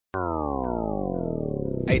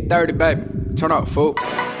Hey, 30, baby. Turn up, fool.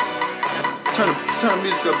 Turn the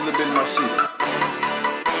music up a little bit in my shit.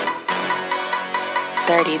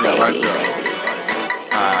 30, baby. Yeah, right there.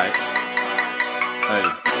 Alright. Hey.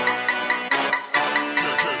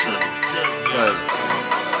 Hey.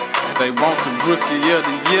 They want the rookie of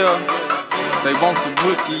the year. They want the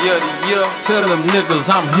rookie of the year. Tell them niggas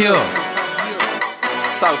I'm here.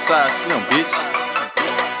 Southside Slim, bitch.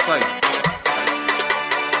 Play.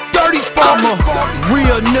 I'm a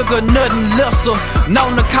real nigga, nothing lesser.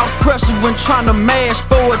 Known to cause pressure when trying to mash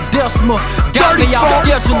for a decimal. Got me off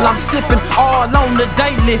schedule, I'm sipping all on the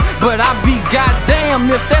daily. But I be goddamn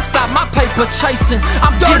if that stop my paper chasing.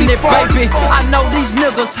 I'm getting it, baby. I know these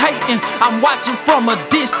niggas hating. I'm watching from a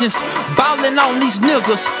distance, ballin' on these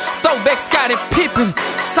niggas. Throwback Scottie Pippen,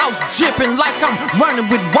 sauce dripping like I'm running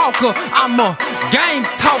with Walker. I'm a game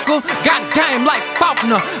talker, got game like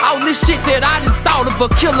Faulkner. All this shit that I done thought of a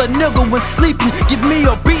killer nigga when sleeping. Give me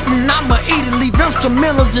a beating, I'ma eat it, leave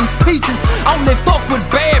instrumentals in pieces. Only fuck with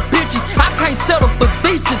bad bitches, I can't settle for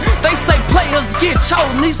decent. They say players get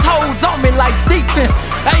chosen, these hoes on me like defense.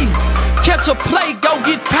 Hey, catch a play, go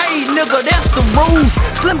get paid, nigga, that's the rules.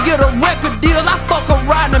 Slim get a record deal, I fuck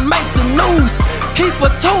around and make the news. Keep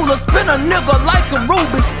a tool or spin a nigga like a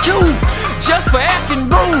Rubik's Cube. Just for acting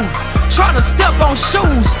rude, tryna step on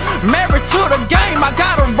shoes. Married to the game, I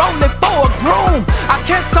gotta roll it for a groom. I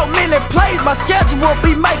catch so many plays, my schedule will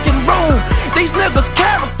be making room. These niggas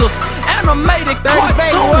characters, animated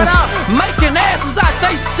cartoons, making asses out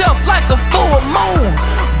they self like a full moon.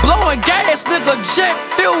 Blowing gas, nigga, jet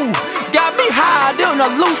fuel. Got me higher than a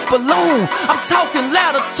loose balloon. I'm talking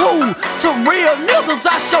latitude. To real niggas,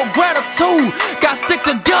 I show gratitude. Got stick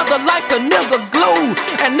together like a nigga glue.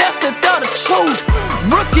 And that's the truth.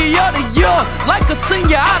 Rookie of the year, like a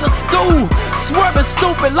senior out of school. Swerving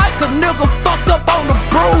stupid like a nigga fucked up on the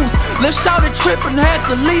bruise. Lil' shawty trippin', had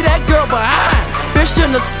to leave that girl behind. Fish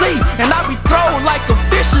in the sea, and I be thrown like a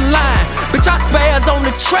fishing line. Bitch, I spaz on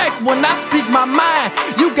the track when I speak my mind.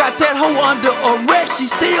 You got that hoe under arrest, she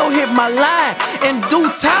still hit my line. In due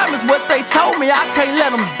time is what they told me, I can't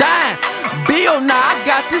let them die. Bill, now I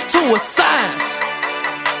got this to a science.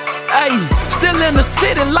 Ayy, still in the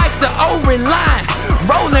city like the Orange line.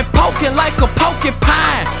 Rolling, poking like a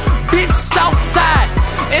porcupine. Bitch, Southside,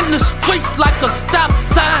 in the streets like a stop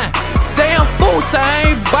sign. Damn fool, so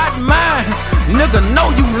I ain't bout mine. Nigga, know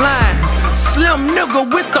you lying. Slim nigga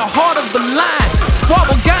with the heart of the line.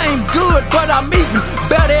 Squabble game good, but I'm even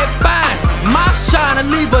better at fine. My shine and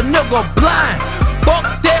leave a nigga blind. Fuck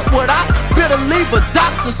that, what I spit and leave a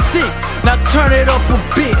doctor sick. Now turn it up a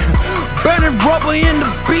bit. Burning rubber in the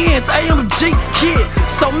Benz, AMG kit.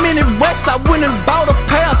 So many racks, I went and bought a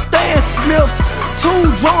pair of Stan Smiths. Too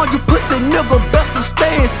drawn, you pussy nigga, best to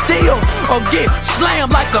stand still or get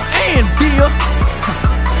slammed like an anvil.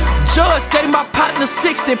 Judge gave my partner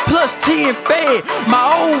 60 plus 10 fed. My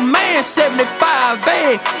old man 75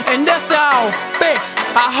 egg. And that's all facts.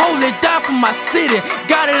 I hold it down for my city.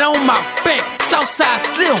 Got it on my back. Southside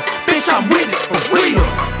Slim, bitch, I'm with it for real.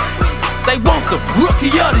 They want the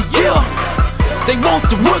rookie of the year. They want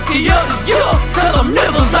the rookie of the year. Tell them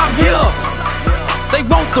niggas I'm here. They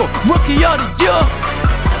want the rookie of the year.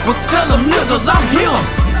 Well, tell them niggas I'm here.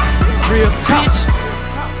 Real bitch.